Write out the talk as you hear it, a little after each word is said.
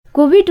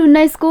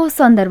COVID-19 को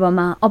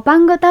सन्दर्भमा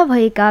अपाङ्गता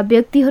भएका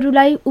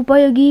व्यक्तिहरूलाई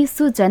उपयोगी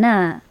सूचना।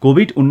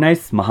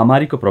 कोभिड-19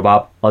 महामारीको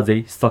प्रभाव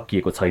अझै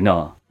सकिएको छैन।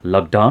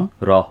 लकडाउन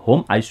र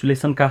होम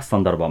आइसोलेसनका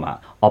सन्दर्भमा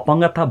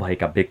अपाङ्गता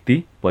भएका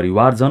व्यक्ति,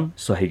 परिवारजन,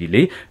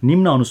 सहयोगीले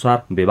निम्न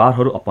अनुसार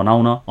व्यवहारहरू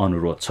अपनाउन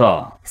अनुरोध छ।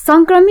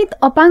 संक्रमित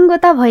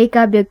अपाङ्गता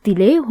भएका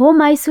व्यक्तिले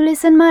होम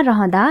आइसोलेसनमा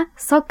रहँदा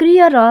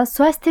सक्रिय र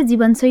स्वास्थ्य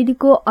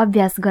जीवनशैलीको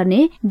अभ्यास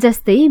गर्ने,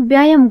 जस्तै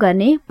व्यायाम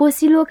गर्ने,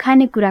 पोसिलो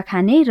खानेकुरा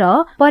खाने र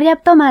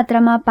पर्याप्त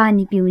मात्रामा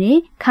पानी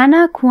पिउने,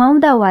 खाना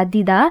खुवाउँदा वा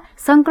दिँदा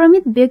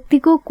संक्रमित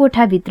व्यक्तिको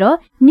कोठाभित्र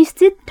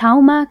निश्चित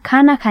ठाउँमा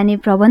खाना खाने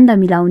प्रबन्ध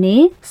मिलाउने,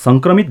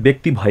 संक्रमित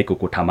व्यक्ति भएको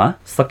कोठामा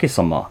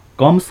सकेसम्म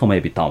कम समय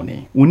बिताउने,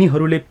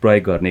 उनीहरूले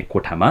प्रयोग गर्ने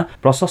कोठामा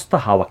प्रशस्त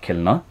हावा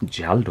खेल्न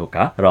झ्याल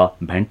ढोका र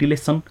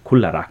भेन्टिलेसन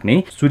खुल्ला राख्ने,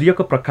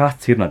 सूर्यको प्रकाश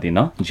छिर्न दिन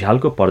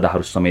झ्यालको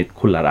पर्दाहरू समेत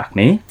खुल्ला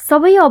राख्ने।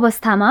 सबै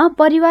अवस्थामा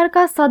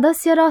परिवारका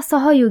सदस्य र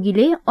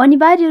सहयोगीले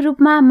अनिवार्य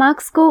रूपमा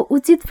मास्कको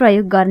उचित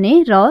प्रयोग गर्ने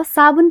र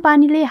साबुन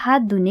पानीले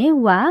हात धुने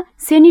वा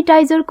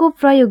सेनिटाइजरको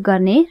प्रयोग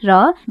गर्ने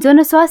र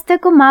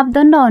जनस्वास्थ्यको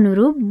मापदण्ड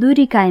अनुरूप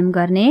दूरी कायम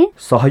गर्ने।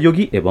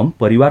 सहयोगी एवं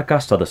परिवारका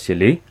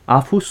सदस्यले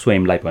आफू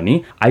स्वयंलाई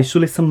पनि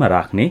आइसोलेसनमा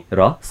राख्ने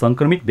र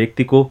संक्रमित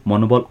व्यक्तिको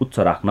मनोबल उच्च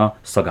राख्न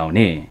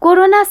सघाउने।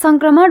 कोरोना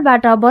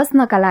संक्रमणबाट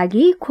बच्नका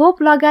लागि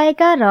खोप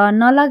लगाएका र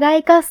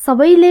नलगाएका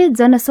सबैले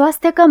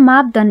जनस्वास्थ्यका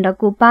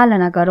मापदण्डको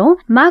पालना गरौं।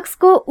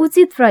 मास्कको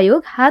उचित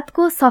प्रयोग,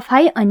 हातको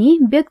सफाई अनि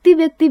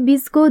व्यक्ति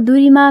बीचको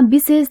दूरीमा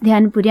विशेष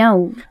ध्यान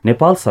पुर्याऊ।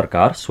 नेपाल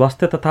सरकार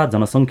स्वास्थ्य तथा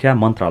जनसंख्या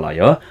मन्त्रालय,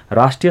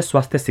 राष्ट्रिय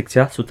स्वास्थ्य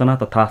शिक्षा सूचना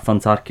तथा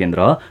संचार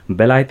केन्द्र,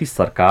 बेलायती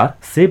सरकार,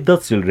 सेभ द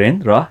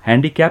चिल्ड्रेन र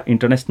ह्यान्डिक्याप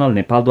इन्टरनेशनल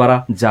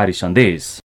नेपालद्वारा जारी सन्देश।